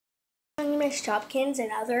Shopkins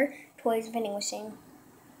and other toys vending machine.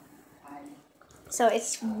 So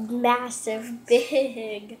it's massive,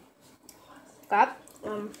 big. Got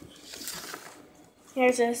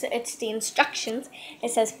here's this. It's the instructions.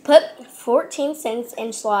 It says put 14 cents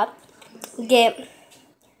in slot. Get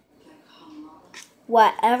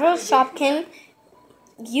whatever Shopkin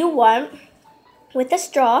you want with a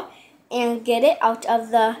straw and get it out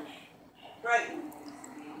of the. Right.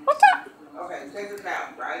 What's up? Okay, take this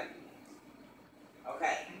out, right?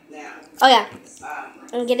 Okay, now. Oh yeah.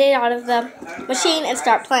 And get it out of the machine and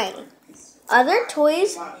start playing. Other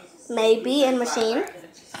toys may be in machine,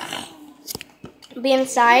 be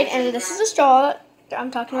inside, and this is a straw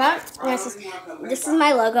I'm talking about. And this is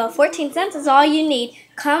my logo. 14 cents is all you need.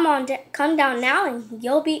 Come down now, and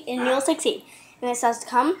you'll succeed. And it says,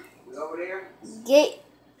 "Come get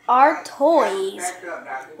our toys."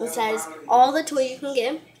 It says all the toys you can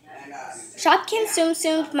get. Shopkins, Tsum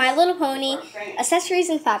Tsum, My Little Pony, accessories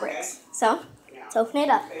and fabrics. So, let's open it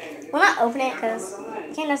up. Well, not open it because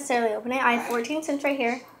you can't necessarily open it. I have 14 cents right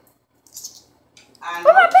here.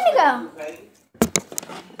 Where'd my penny go?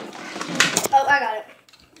 Oh, I got it.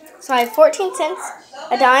 So I have 14 cents,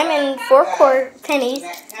 a dime, and 4 pennies.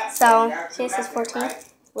 So, see, it says 14.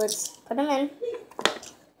 Let's put them in.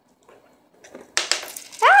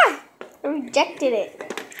 Ah! I rejected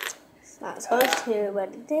it. It's not supposed to, but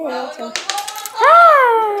it did. So.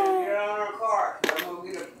 Ah!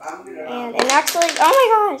 And actually, oh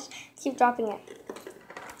my gosh, keep dropping it.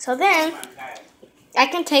 So then, I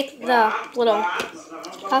can take the little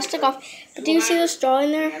plastic off. But do you see the straw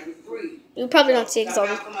in there? You probably don't see it because all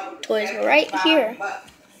the toys are right here.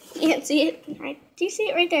 You can't see it, right? Do you see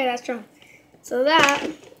it right there? That straw. So that,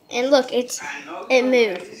 and look, it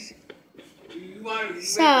moves.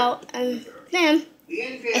 So, and then,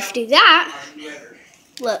 if you do that,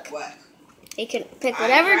 look. You can pick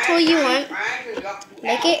whatever toy you want,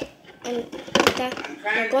 make it, and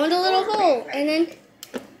go in the little hole, and then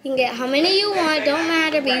you can get how many you want, don't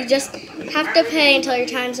matter, but you just have to pay until your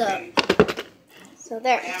time's up. So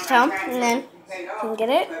there, and then you can get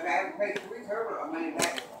it.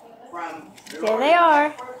 There they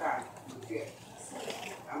are.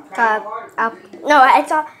 No,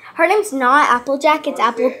 it's her name's not Applejack, it's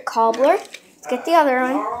Apple Cobbler. Let's get the other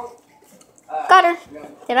one. Got her.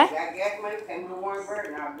 Did I?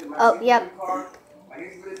 Oh, yep.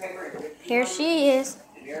 Here she is.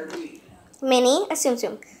 Minnie, a Tsum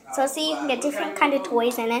Tsum. So see, you can get different kind of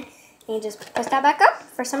toys in it. And you just push that back up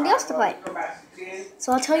for somebody else to play.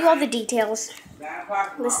 So I'll tell you all the details.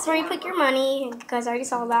 This is where you put your money, because I already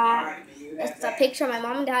saw that. It's a picture of my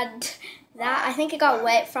mom and dad. That, I think it got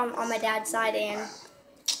wet from on my dad's side and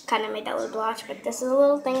kind of made that little blotch, but this is a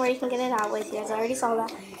little thing where you can get it out with. You guys already saw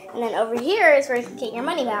that. And then over here is where you can get your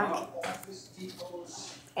money back.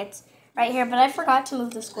 It's right here, but I forgot to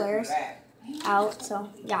move the squares out, so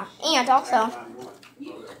yeah. And also,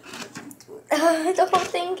 the whole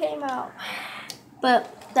thing came out. But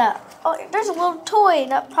there's a little toy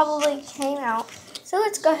that probably came out. So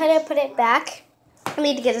let's go ahead and put it back. I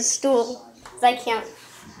need to get a stool, because I can't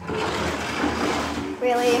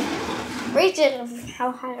really reach it of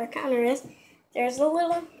how high our counter is. There's a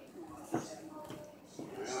little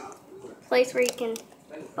place where you can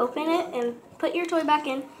open it and put your toy back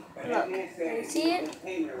in. Look, can you see it?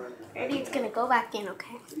 Ready? It's gonna go back in,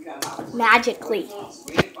 okay? Magically.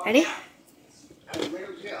 Ready? There,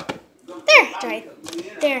 it's right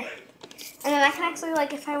there. And then I can actually,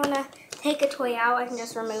 like, if I wanna take a toy out, I can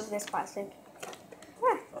just remove this plastic.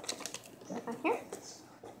 Here.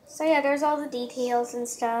 So yeah, there's all the details and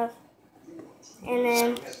stuff. And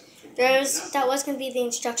then that was going to be the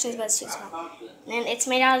instructions, but it's too small. And then it's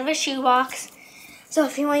made out of a shoebox. So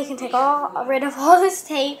if you want, you can take rid of all this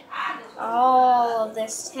tape. All of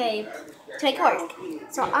this tape to make it work.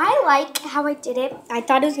 So I like how I did it. I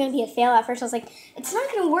thought it was going to be a fail at first. I was like, it's not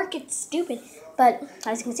going to work. It's stupid. But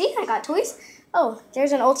as you can see, I got toys. Oh,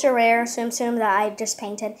 there's an ultra rare Tsum Tsum that I just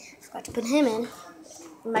painted. I forgot to put him in.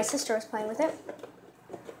 My sister was playing with it.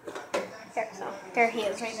 There he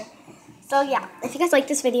is right there. So yeah, if you guys like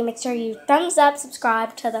this video, make sure you thumbs up,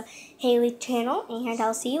 subscribe to the Haley channel, and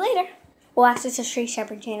I'll see you later. Well, actually, it's a Street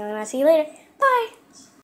Shepherd channel, and I'll see you later. Bye!